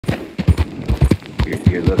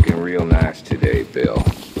You're looking real nice today, Bill.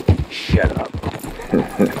 Shut up.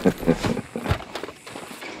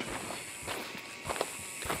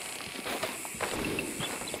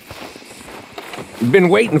 Been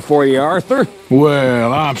waiting for you, Arthur.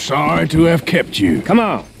 Well, I'm sorry to have kept you. Come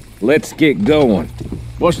on, let's get going.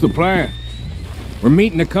 What's the plan? We're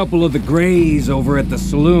meeting a couple of the Greys over at the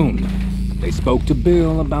saloon. They spoke to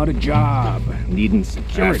Bill about a job, needing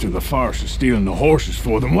security. After the farce of stealing the horses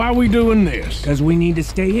for them, why are we doing this? Because we need to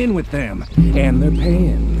stay in with them, and they're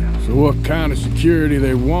paying. So what kind of security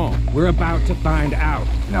they want? We're about to find out.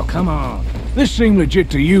 Now come on. This seem legit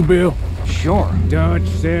to you, Bill? Sure. Dutch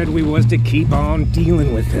said we was to keep on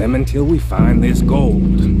dealing with them until we find this gold.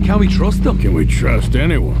 Can we trust them? Can we trust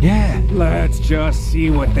anyone? Yeah. Let's just see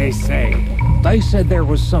what they say. They said there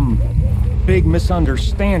was some big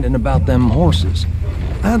misunderstanding about them horses.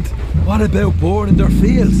 And what about boarding their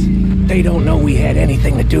fields? They don't know we had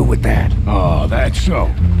anything to do with that. Oh, that's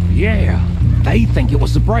so. Yeah. They think it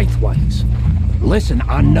was the Braithwaites. Listen,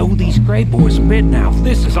 I know these Grey boys a bit now.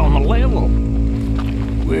 This is on the level.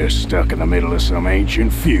 We're stuck in the middle of some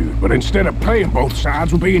ancient feud, but instead of playing both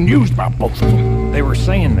sides, we're being used by both of them. They were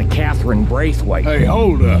saying the Catherine Braithwaite. Hey,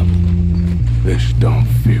 hold up. This don't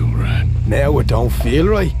feel right. Now it don't feel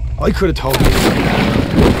right. I could have told you.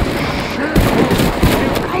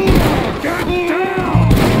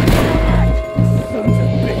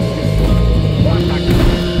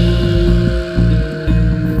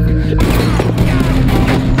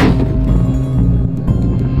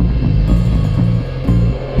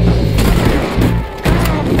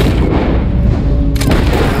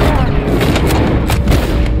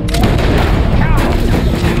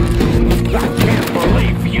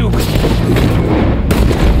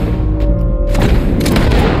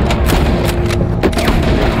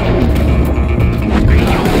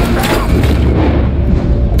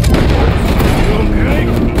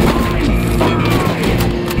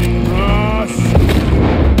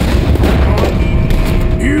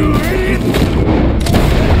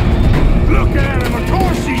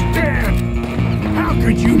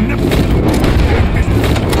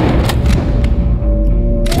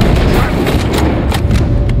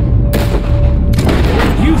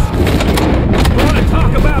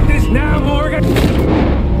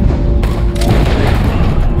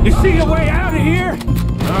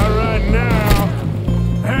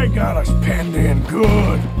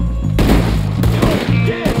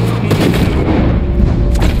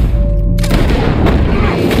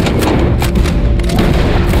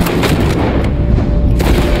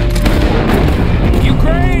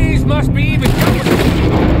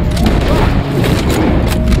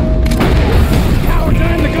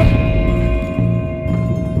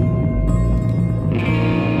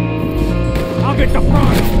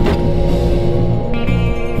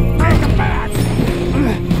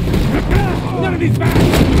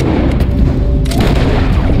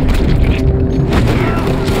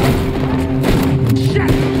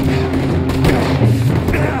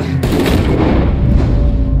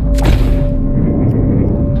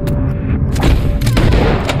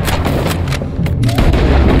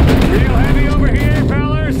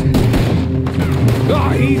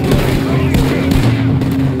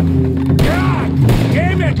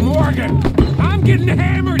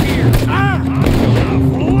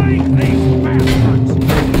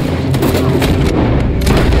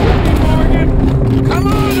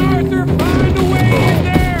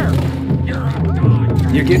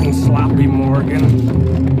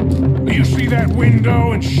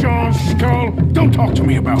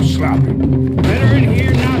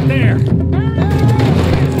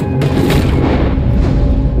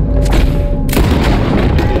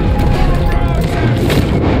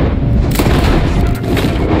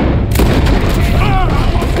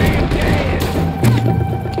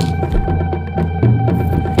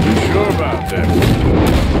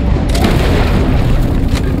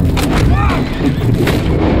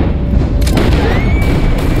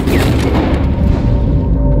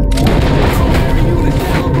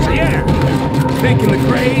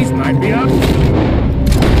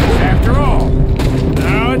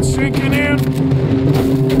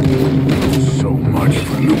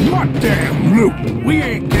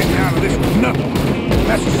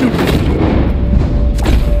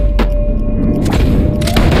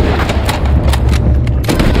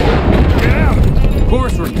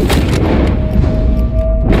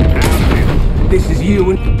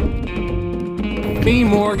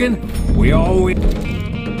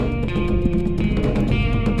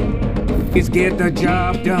 Get the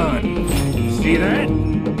job done. See that?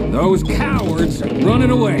 Those cowards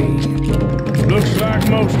running away. Looks like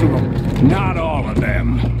most of them. Not all of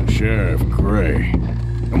them. Sheriff Gray.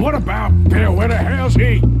 And what about Bill? Where the hell's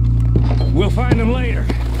he? We'll find him later.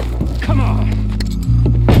 Come on.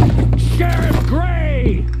 Sheriff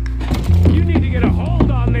Gray! You need to get a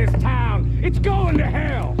hold on this town. It's going to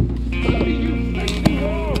hell. What do you think you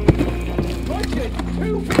are? Bunch of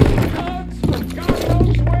two-bit thugs from God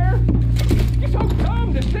knows where? You're so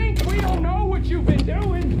dumb to think we don't know what you've been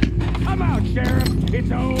doing. Come out, Sheriff.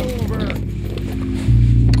 It's over.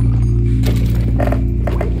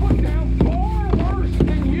 We put down far worse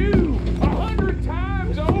than you, 100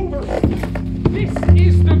 times over. This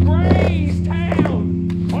is the Gray's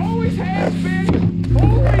town. Always has been,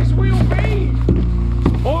 always will be.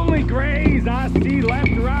 Only Grays I see left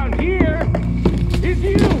around here is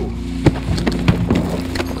you.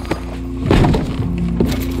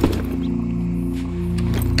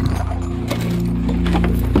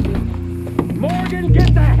 Morgan,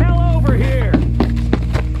 get the hell over here.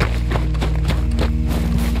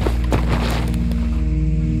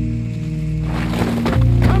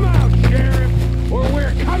 Come out, Sheriff, or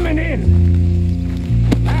we're coming in.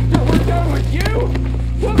 After we're done with you,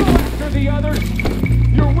 we'll go after the others.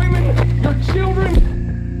 Your women, your children.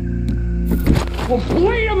 We'll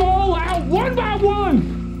bleed them all out one by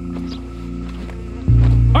one.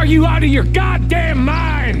 Are you out of your goddamn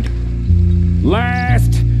mind?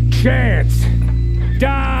 Last chance.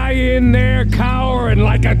 Die in there cowering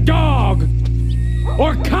like a dog.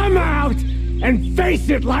 Or come out and face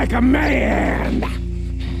it like a man.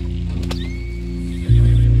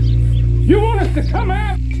 You want us to come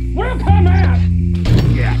out? We'll come out.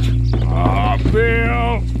 Ah,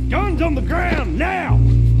 Bill! Guns on the ground, now!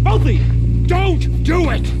 Both of you! Don't do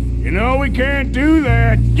it! You know we can't do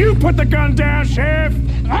that. You put the gun down, Sheriff!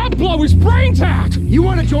 I'll blow his brains out! You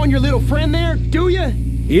want to join your little friend there, do you?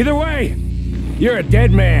 Either way, you're a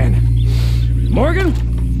dead man. Morgan?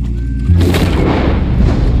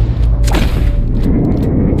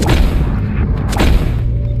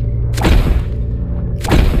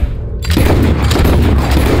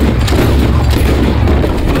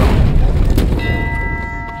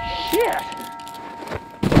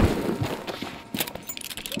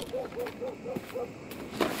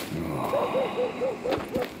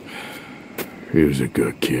 He was a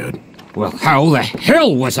good kid. Well, how the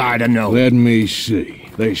hell was I to know? Let me see.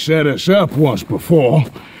 They set us up once before.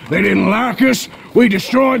 They didn't like us. We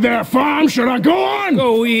destroyed their farm. Should I go on?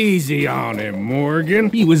 Go easy on him, Morgan.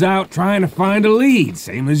 He was out trying to find a lead,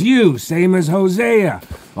 same as you, same as Hosea.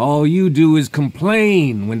 All you do is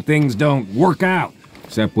complain when things don't work out,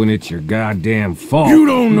 except when it's your goddamn fault. You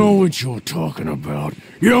don't know what you're talking about.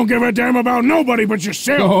 You don't give a damn about nobody but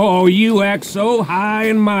yourself. Oh, you act so high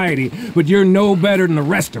and mighty, but you're no better than the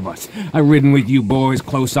rest of us. I've ridden with you boys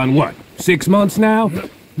close on what, 6 months now?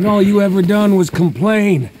 And all you ever done was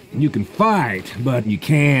complain. You can fight, but you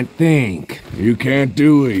can't think. You can't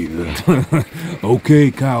do either.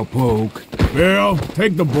 Okay, cowpoke. Bill,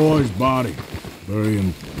 take the boy's body. Bury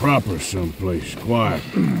him proper someplace quiet.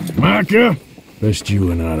 Micah, best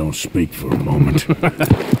you and I don't speak for a moment.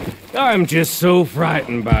 I'm just so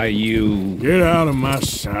frightened by you. Get out of my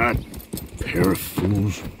sight, pair of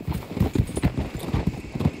fools.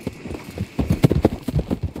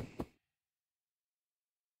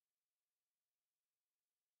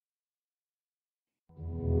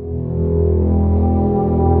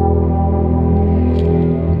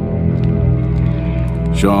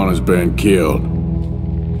 Sean has been killed.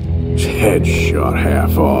 His head shot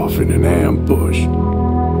half off in an ambush.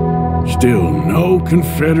 Still no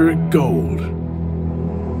Confederate gold,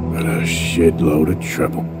 but a shitload of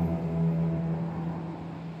trouble.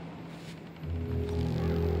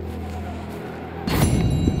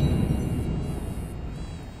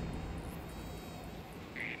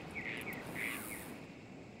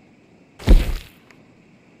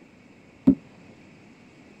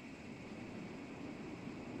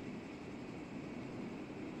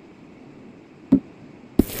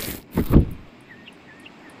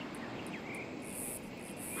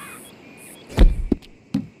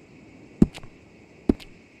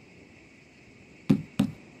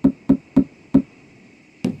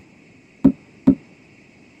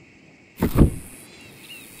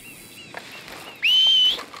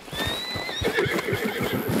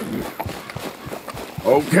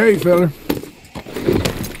 Okay, fella.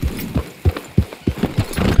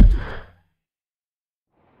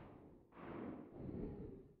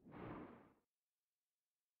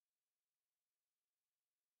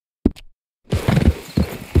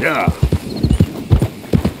 Yeah.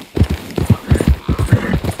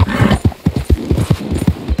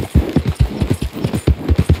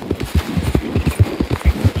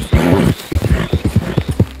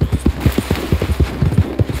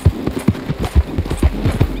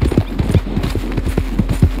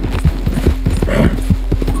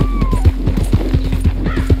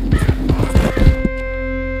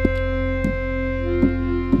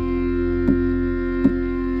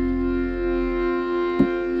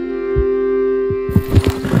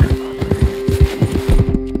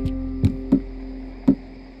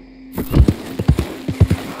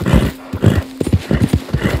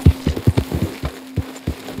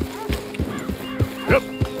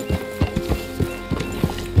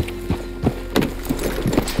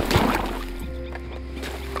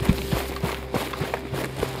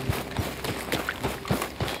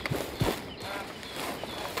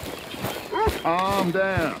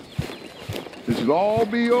 This'll all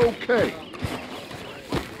be okay.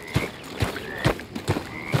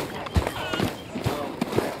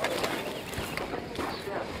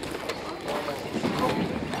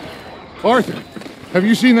 Arthur, have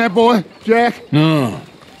you seen that boy, Jack? No.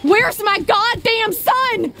 Where's my goddamn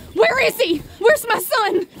son? Where is he? Where's my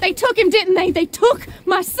son? They took him, didn't they? They took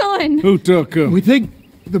my son. Who took him? We think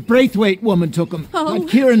the Braithwaite woman took him. Oh. Like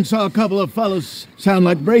Kieran saw a couple of fellows sound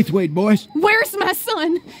like Braithwaite boys. Where's my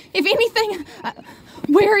son? If anything,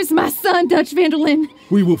 where is my son, Dutch Vanderlyn?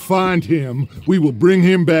 We will find him, we will bring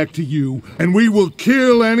him back to you, and we will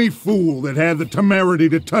kill any fool that had the temerity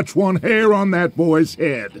to touch one hair on that boy's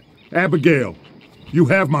head. Abigail, you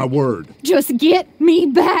have my word. Just get me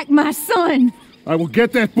back, my son. I will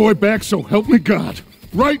get that boy back, so help me God.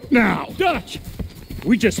 Right now. Dutch!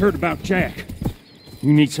 We just heard about Jack.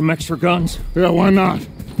 You need some extra guns? Yeah, why not?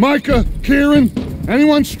 Micah, Kieran,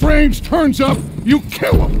 anyone strange turns up, you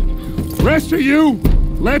kill him. Rest of you,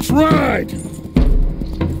 let's ride.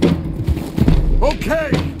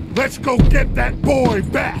 Okay, let's go get that boy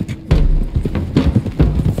back.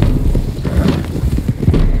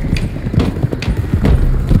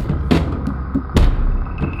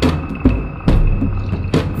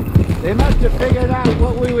 They must have figured out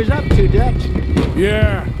what we was up to, Dutch.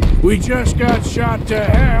 Yeah, we just got shot to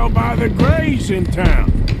hell by the Greys in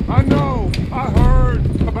town. I know, I heard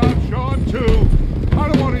about Sean too. I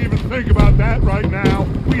don't want to even think about that right now.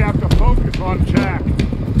 We have to focus on Jack.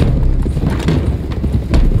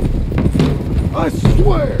 I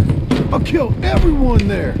swear, I'll kill everyone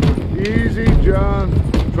there. Easy, John.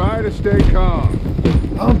 Try to stay calm.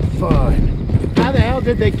 I'm fine. How the hell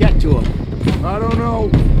did they get to him? I don't know,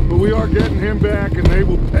 but we are getting him back and they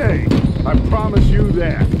will pay. I promise you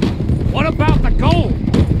that. What about the gold?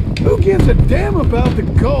 Who gives a damn about the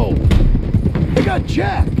gold? They got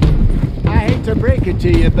Jack. I hate to break it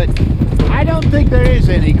to you, but I don't think there is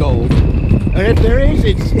any gold. Or if there is,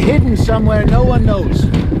 it's hidden somewhere no one knows.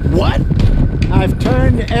 What? I've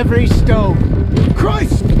turned every stone.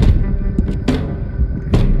 Christ!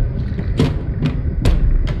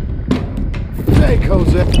 Say,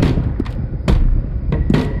 Jose.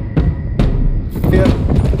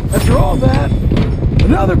 After all that,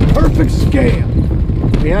 another perfect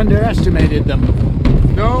scam. We underestimated them.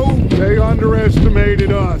 No, they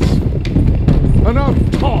underestimated us.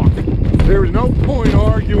 Enough talk. There is no point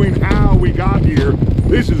arguing how we got here.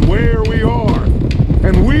 This is where we are.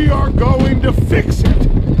 And we are going to fix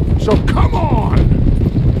it. So come on!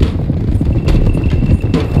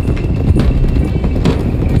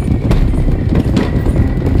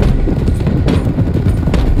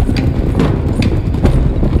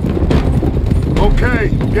 Okay,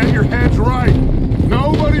 get your heads right.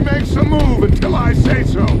 Nobody makes a move until I say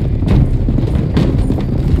so.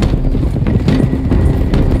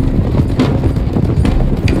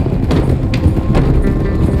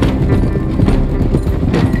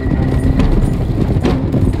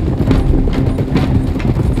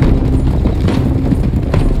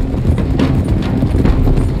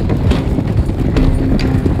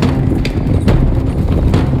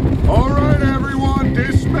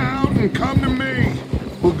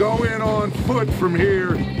 From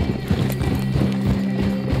here.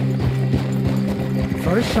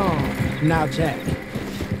 First song. Now, Jack.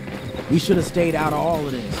 We should have stayed out of all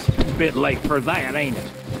of this. Bit late for that, ain't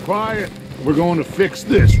it? Quiet. We're going to fix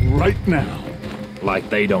this right now. Like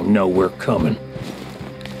they don't know we're coming.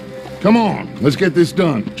 Come on, let's get this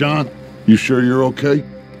done. John, you sure you're okay?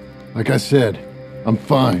 Like I said, I'm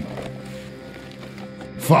fine.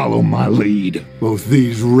 Follow my lead. Both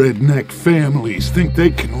these redneck families think they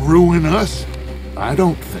can ruin us? I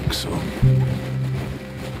don't think so.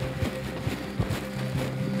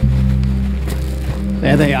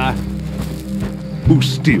 There they are. Who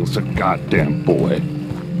steals a goddamn boy?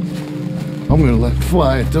 I'm gonna let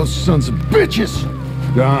fly at those sons of bitches!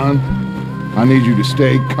 Don, I need you to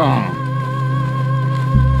stay calm.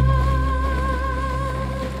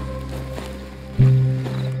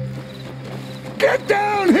 Get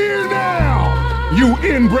down here now, you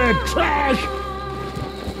inbred trash!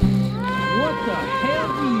 What the hell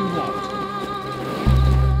do you want?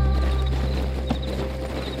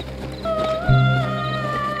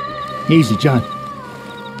 Easy, John.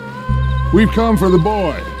 We've come for the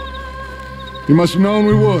boy. You must have known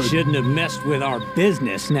we would. Shouldn't have messed with our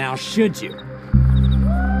business now, should you?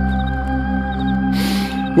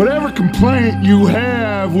 Whatever complaint you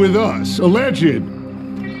have with us, alleged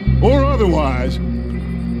or otherwise,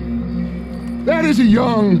 that is a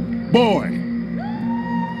young boy.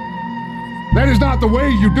 That is not the way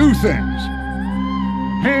you do things.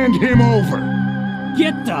 Hand him over.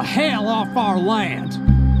 Get the hell off our land!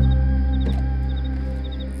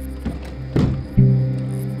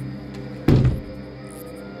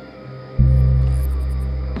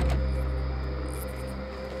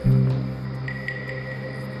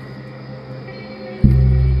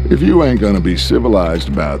 If you ain't gonna be civilized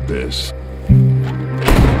about this...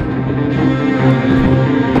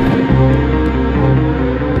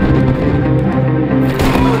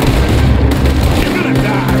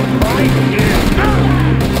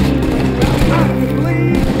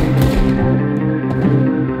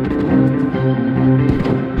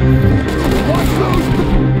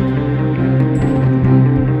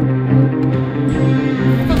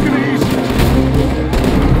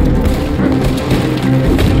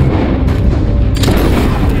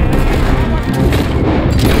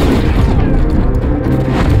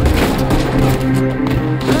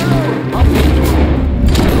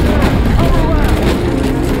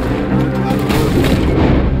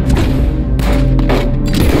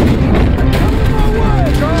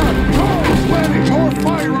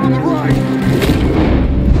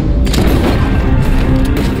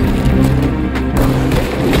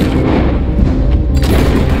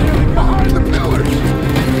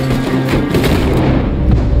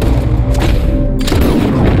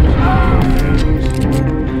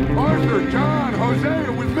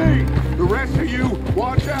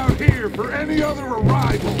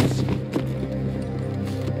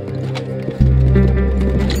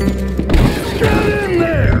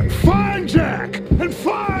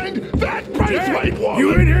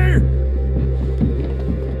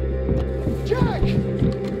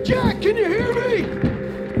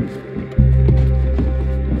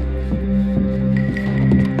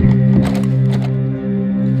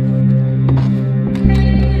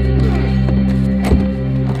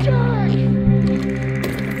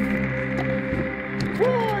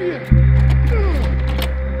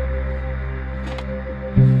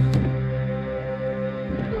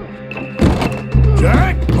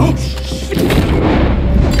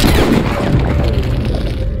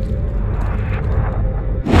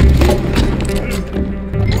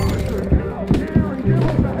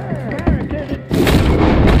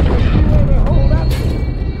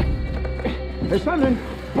 There's something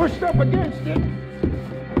pushed up against it.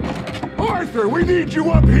 Arthur, we need you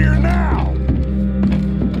up here now!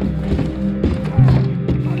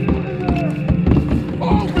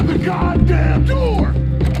 Open the goddamn door!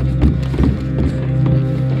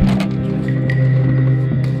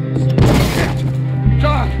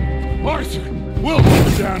 John, Arthur,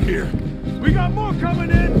 Williamson down here. We got more coming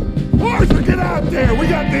in. Arthur, get out there! We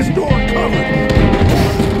got this door covered!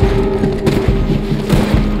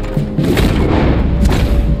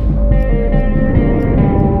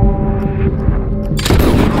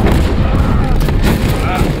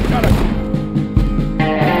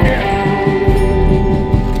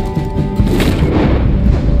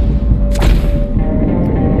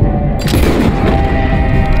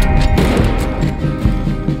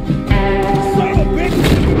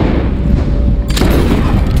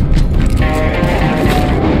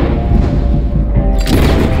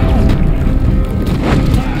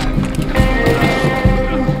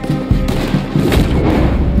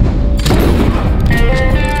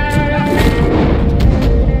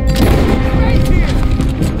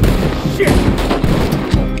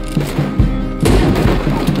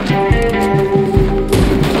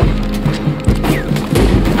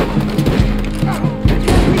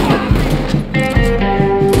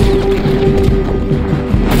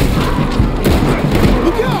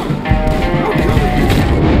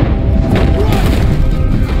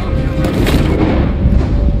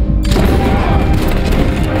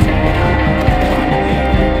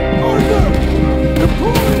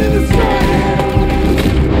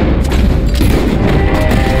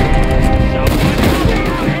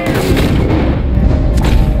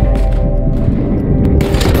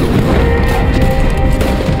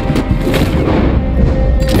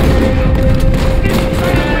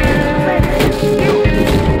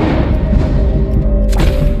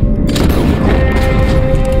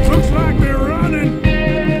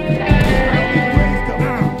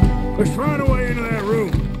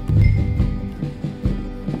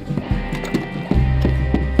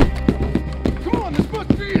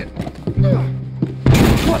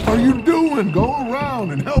 Go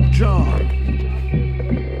around and help John.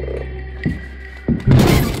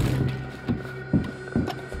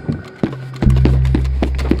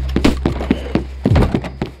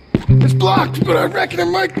 It's blocked, but I reckon it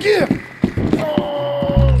might give.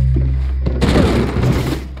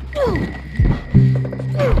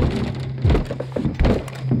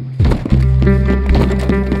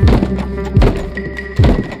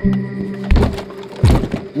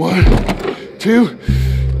 One, two,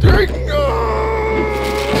 three.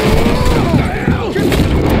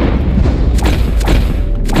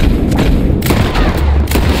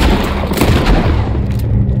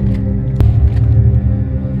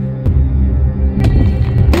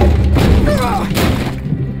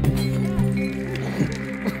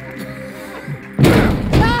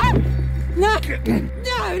 talking?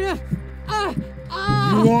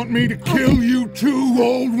 You want me to kill you too,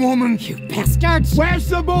 old woman? You bastards! Where's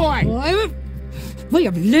the boy? We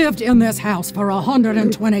have lived in this house for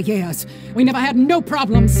 120 years. We never had no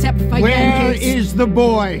problems except for Where Yankees. is the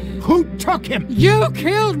boy? Who took him? You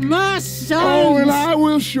killed my son! Oh, and I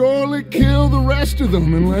will surely kill the rest of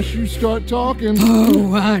them unless you start talking.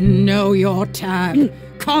 Oh, I know your type.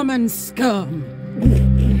 Common scum.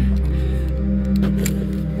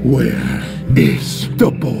 Where is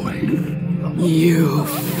the boy? You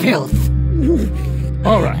filth.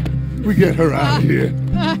 All right, we get her out of here.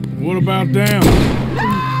 What about them?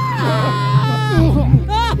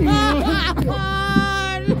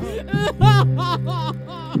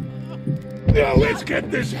 Now let's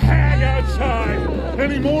get this hag outside.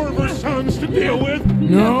 Any more of her sons to deal with?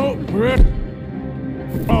 No, Britt.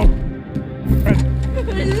 Oh.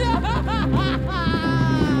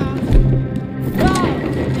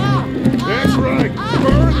 That's right.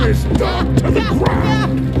 Burn this dog to the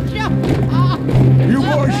ground. You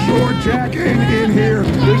boys sure Jack ain't in here.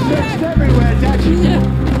 There's sex everywhere, Dutch.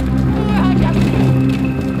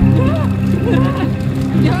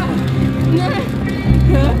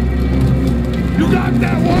 You got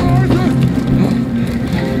that one, Arthur?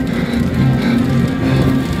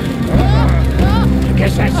 I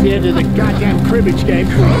guess that's the end of the goddamn cribbage game.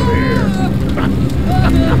 Come here.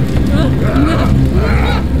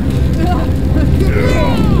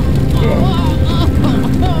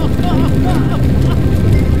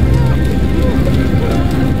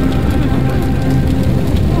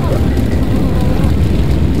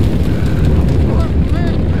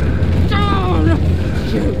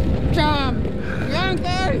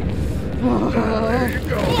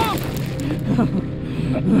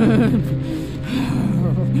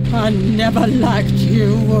 I never liked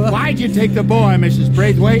you. Why'd you take the boy, Mrs.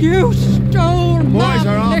 Braithwaite? You stole my Boys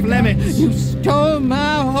are off liquor. limits. You stole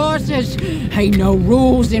my horses. Ain't no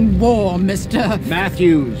rules in war, mister.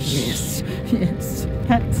 Matthews. Yes,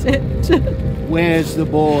 that's it. Where's the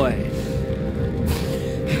boy?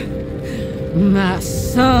 My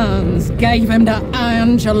sons gave him to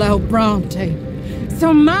Angelo Bronte.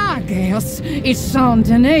 So my guess is Saint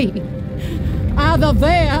Denis. Either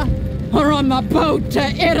there or on my boat to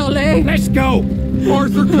Italy. Let's go.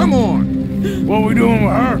 Arthur, come on. What we doing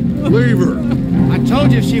with her? Leave her. I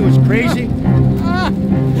told you she was crazy.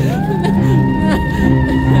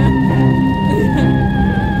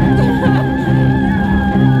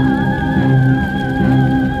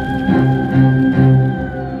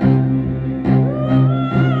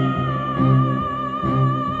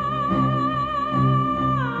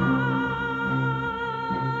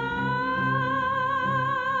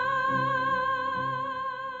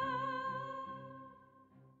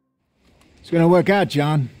 It's gonna work out,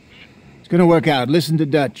 John. It's gonna work out. Listen to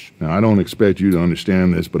Dutch. Now, I don't expect you to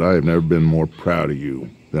understand this, but I have never been more proud of you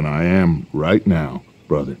than I am right now,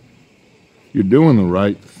 brother. You're doing the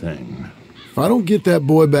right thing. If I don't get that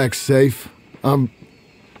boy back safe,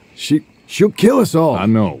 she'll kill us all. I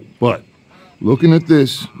know, but looking at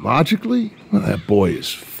this logically, well, that boy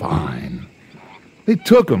is fine. They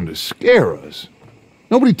took him to scare us.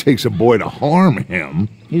 Nobody takes a boy to harm him.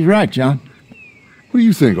 He's right, John. What do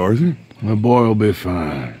you think, Arthur? The boy will be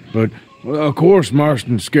fine. But, well, of course,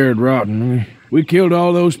 Marston's scared rotten. We killed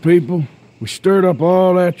all those people. We stirred up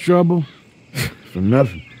all that trouble. For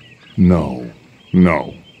nothing? No,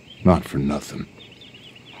 not for nothing.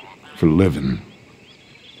 For living.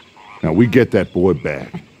 Now, we get that boy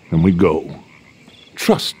back, and we go.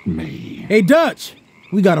 Trust me. Hey, Dutch,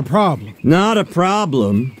 we got a problem. Not a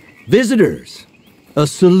problem. Visitors. A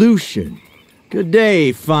solution. Good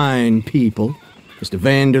day, fine people. Mr.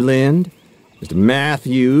 Vanderlinde, Mr.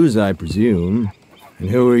 Matthews, I presume.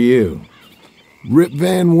 And who are you? Rip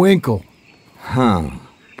Van Winkle. Huh.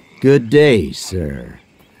 Good day, sir.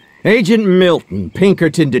 Agent Milton,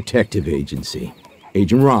 Pinkerton Detective Agency.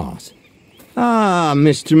 Agent Ross. Ah,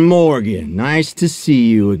 Mr. Morgan, nice to see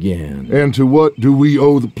you again. And to what do we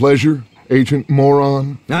owe the pleasure, Agent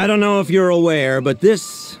Moron? I don't know if you're aware, but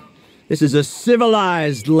this is a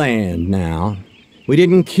civilized land now. We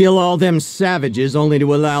didn't kill all them savages only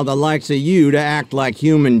to allow the likes of you to act like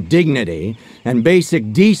human dignity and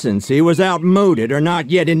basic decency was outmoded or not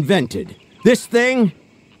yet invented. This thing,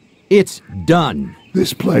 it's done.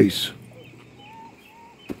 This place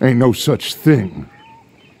ain't no such thing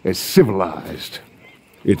as civilized.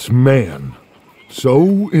 It's man,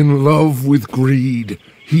 so in love with greed,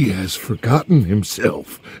 he has forgotten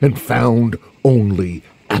himself and found only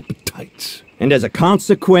appetites. And as a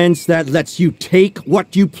consequence, that lets you take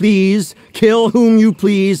what you please, kill whom you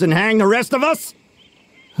please, and hang the rest of us?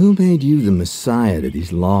 Who made you the messiah to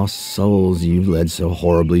these lost souls you've led so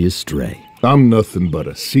horribly astray? I'm nothing but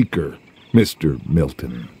a seeker, Mr.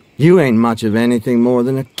 Milton. You ain't much of anything more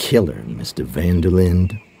than a killer, Mr. Van der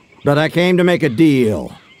Linde. But I came to make a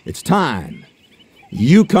deal. It's time.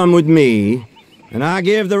 You come with me, and I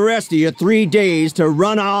give the rest of you 3 days to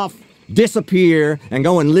run off, disappear, and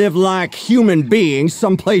go and live like human beings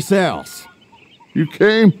someplace else. You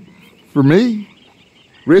came for me?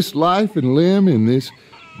 Risk life and limb in this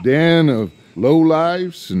den of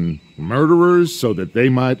lowlifes and murderers so that they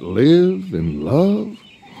might live and love?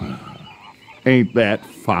 Ain't that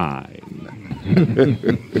fine?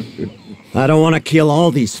 I don't want to kill all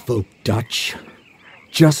these folk, Dutch.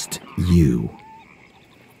 Just you.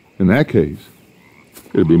 In that case,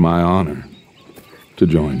 it'd be my honor to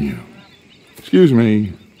join you. Excuse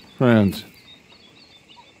me, friends.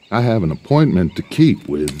 I have an appointment to keep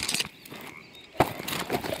with...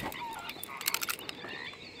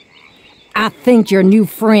 I think your new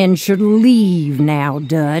friend should leave now,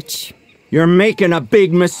 Dutch. You're making a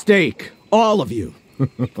big mistake. All of you.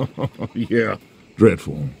 Yeah,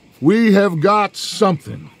 dreadful. We have got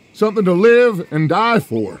something. Something to live and die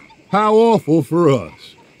for. How awful for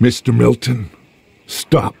us. Mr. Milton,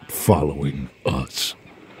 stop following us.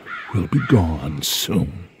 We'll be gone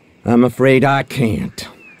soon. I'm afraid I can't.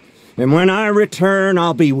 And when I return,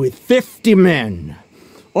 I'll be with 50 men.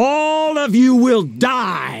 All of you will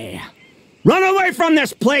die. Run away from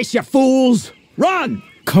this place, you fools! Run!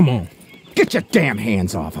 Come on. Get your damn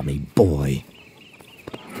hands off of me, boy.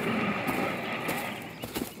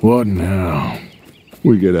 What now?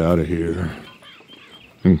 We get out of here.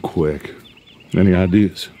 And quick. Any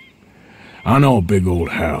ideas? I know a big old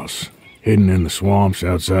house, hidden in the swamps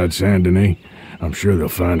outside Saint Denis. I'm sure they'll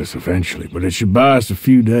find us eventually, but it should buy us a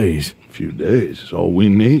few days. A few days is all we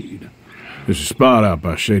need. There's a spot out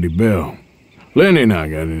by Shady Bell. Linde and I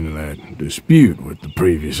got into that dispute with the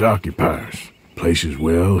previous occupiers. Place is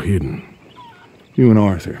well hidden. You and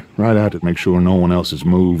Arthur, ride out to make sure no one else has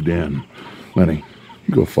moved in. Lenny,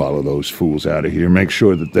 you go follow those fools out of here. Make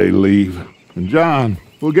sure that they leave. And John,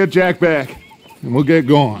 we'll get Jack back, and we'll get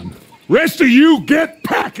going. Rest of you, get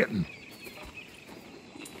packing!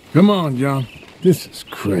 Come on, John. This is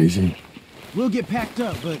crazy. We'll get packed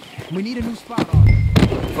up, but we need a new spot.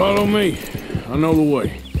 Follow me. I know the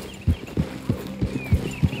way.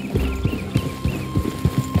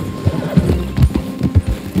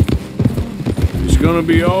 It's gonna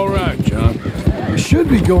be all right, John. We should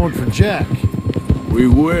be going for Jack. We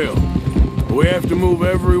will. We have to move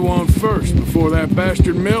everyone first before that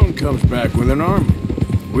bastard Milton comes back with an army.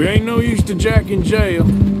 We ain't no use to Jack in jail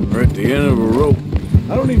or at the end of a rope.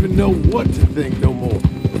 I don't even know what to think no more.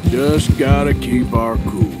 Just gotta keep our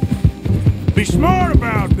cool. Be smart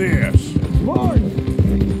about this! Smart?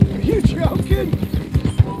 Are you joking?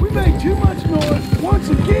 We made too much noise once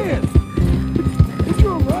again. We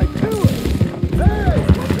drove right to it.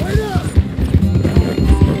 Hey, wait up!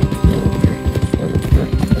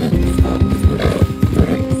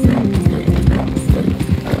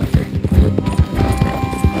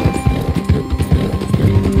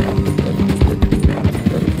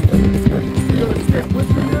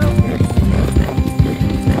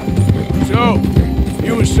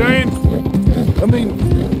 Saying? I mean,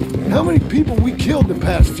 how many people we killed the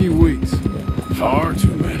past few weeks? Far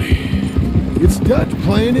too many. It's Dutch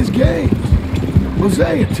playing his games.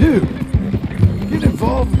 Hosea, too. Getting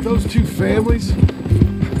involved with those two families.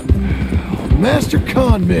 Master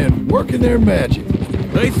con men working their magic.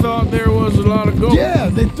 They thought there was a lot of gold. Yeah,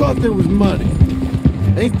 they thought there was money.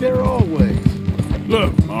 Ain't there always?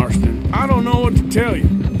 Look, Marston, I don't know what to tell you.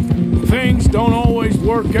 Things don't always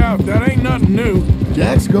work out. That ain't nothing new.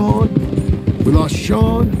 Jack's gone. We lost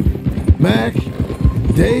Sean, Mac,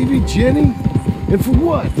 Davy, Jenny. And for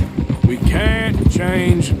what? We can't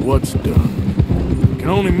change what's done. We can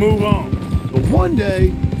only move on. But one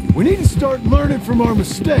day, we need to start learning from our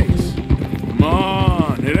mistakes. Come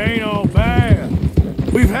on, it ain't all bad.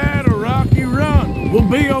 We've had a rocky run. We'll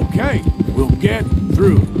be okay. We'll get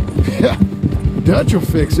through. Yeah, Dutch will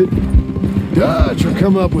fix it. Dutch will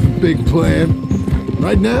come up with a big plan.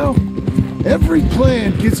 Right now, every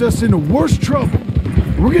plan gets us into worse trouble.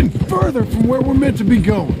 We're getting further from where we're meant to be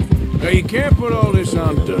going. Now, you can't put all this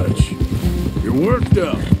on Dutch. You're worked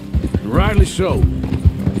up, and rightly so.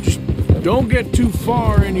 Just don't get too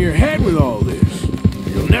far in your head with all this.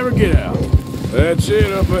 You'll never get out. That's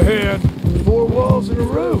it up ahead. 4 walls and a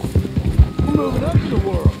roof. We're moving up in the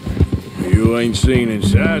world. You ain't seen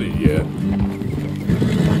inside it yet.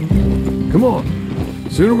 Come on. The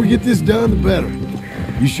sooner we get this done, the better.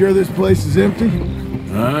 You sure this place is empty?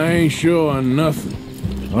 I ain't sure on nothing.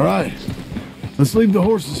 All right. Let's leave the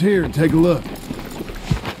horses here and take a look.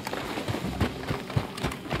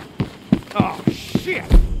 Oh, shit!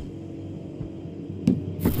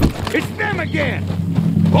 It's them again!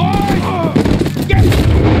 Boys! Get...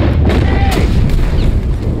 Hey!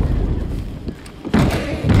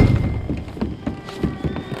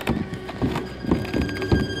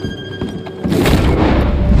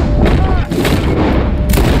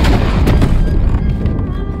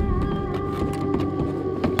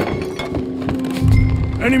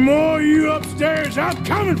 Any more of you upstairs? I'm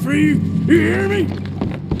coming for you. You hear me?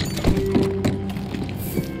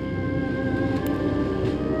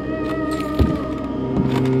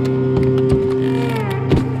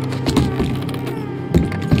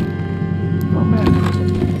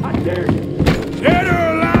 Dead or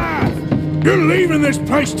alive! You're leaving this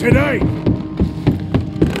place today!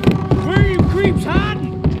 Where are you creeps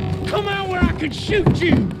hiding? Come out where I can shoot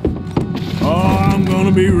you! Oh, I'm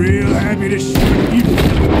gonna be real happy to shoot you.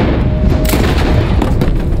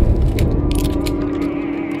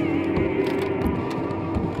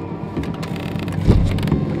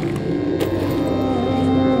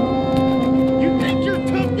 You think you're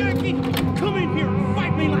tough, Yankee? Come in here and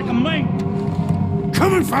fight me like a man!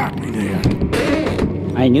 Come and fight me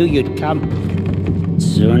then. I knew you'd come.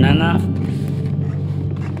 Soon enough.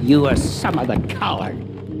 You are some of the coward.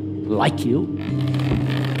 Like you.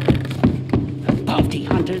 The bounty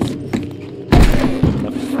hunters.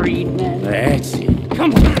 The freedmen. That's it.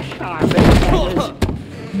 Come on!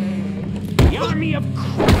 The army of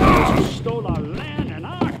criminals who stole our land and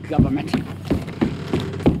our government.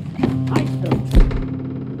 I am.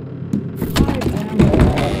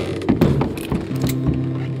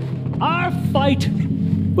 Our fight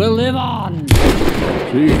will live on.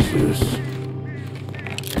 Jesus.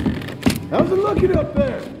 How's it looking up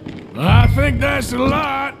there? I think that's a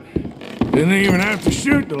lot. Didn't even have to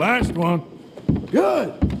shoot the last one.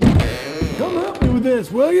 Good. Come help me with this,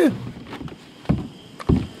 will you?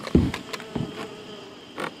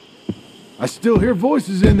 I still hear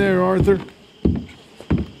voices in there, Arthur.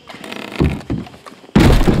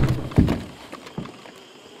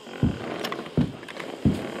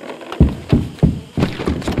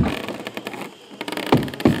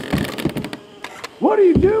 What are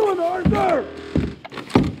you doing, Arthur?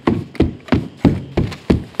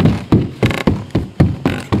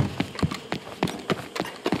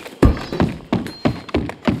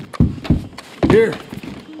 Here,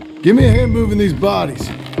 give me a hand moving these bodies.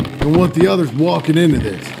 I don't want the others walking into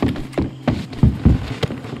this.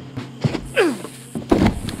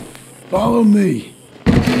 Follow me.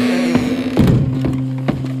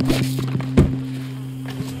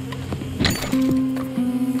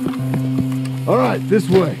 All right, this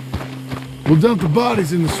way. We'll dump the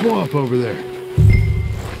bodies in the swamp over there.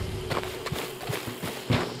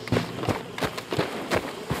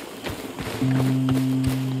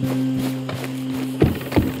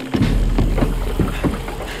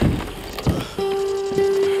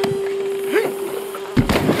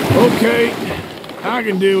 Okay, I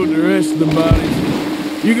can deal with the rest of the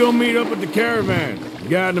bodies. You go meet up with the caravan,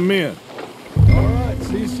 guide them in. All right,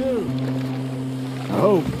 see you soon. I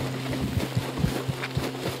hope.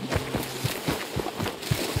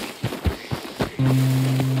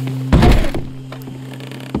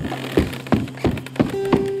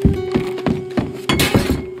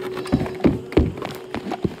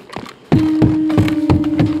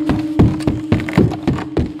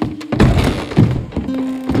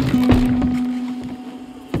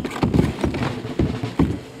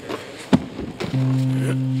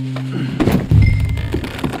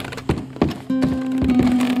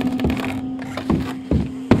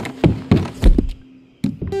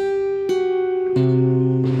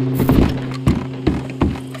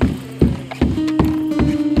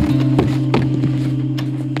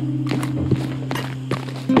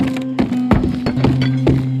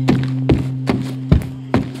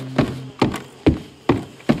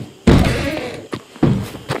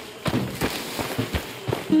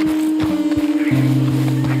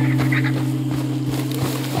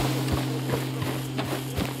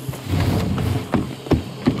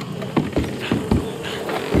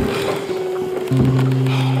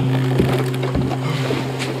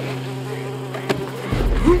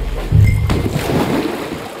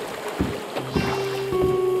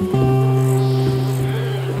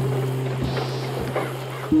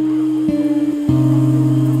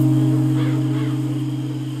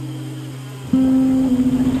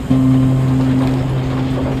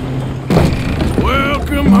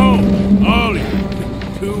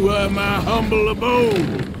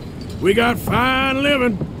 We got fine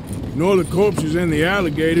living. Ignore the corpses and the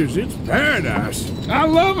alligators. It's paradise. I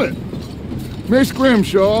love it. Miss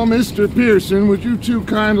Grimshaw, Mr. Pearson, would you two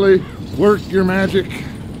kindly work your magic?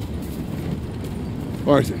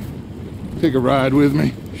 Arthur, take a ride with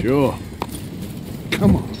me. Sure.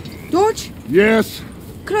 Come on. George? Yes?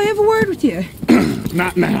 Could I have a word with you?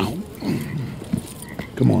 Not now.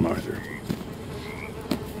 Come on, Arthur.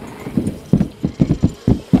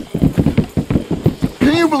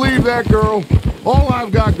 Can you believe that girl? All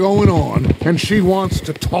I've got going on, and she wants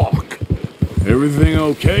to talk. Everything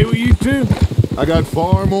okay with you two? I got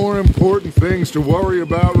far more important things to worry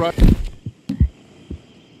about right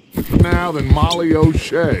now than Molly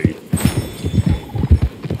O'Shea.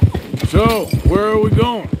 So, where are we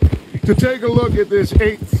going? To take a look at this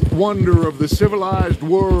eighth wonder of the civilized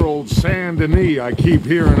world, Saint Denis, I keep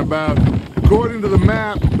hearing about. According to the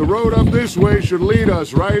map, the road up this way should lead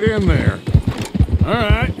us right in there. All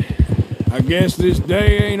right. I guess this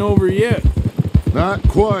day ain't over yet. Not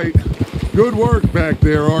quite. Good work back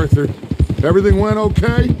there, Arthur. Everything went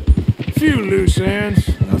okay? Few loose ends,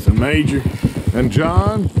 nothing major. And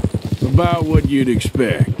John? About what you'd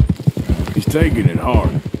expect. He's taking it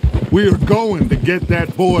hard. We are going to get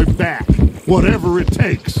that boy back, whatever it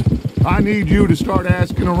takes. I need you to start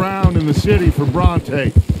asking around in the city for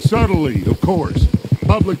Bronte. Subtly, of course.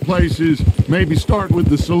 Public places, maybe start with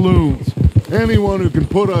the saloons. Anyone who can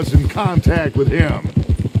put us in contact with him.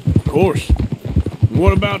 Of course.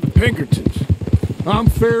 What about the Pinkertons? I'm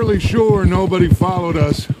fairly sure nobody followed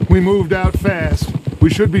us. We moved out fast. We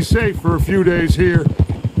should be safe for a few days here.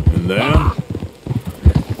 And then?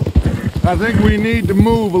 I think we need to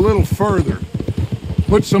move a little further.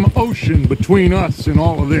 Put some ocean between us and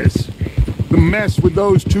all of this. The mess with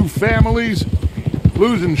those two families,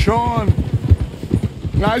 losing Sean.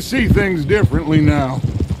 I see things differently now.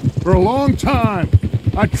 For a long time,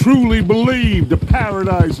 I truly believed a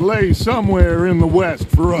paradise lay somewhere in the west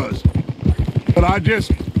for us. But I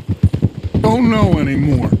just don't know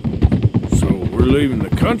anymore. So we're leaving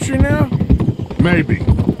the country now? Maybe.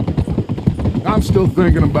 I'm still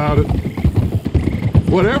thinking about it.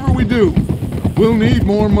 Whatever we do, we'll need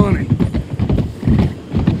more money.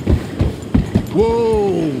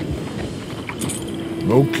 Whoa!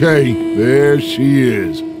 Okay, there she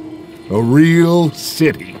is. A real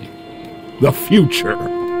city. The future.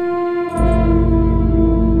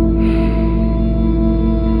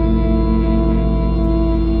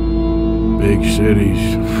 Big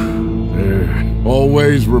cities, they're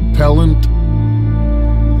always repellent.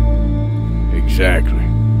 Exactly.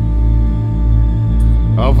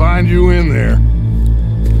 I'll find you in there.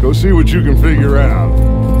 Go see what you can figure out.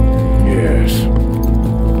 Yes.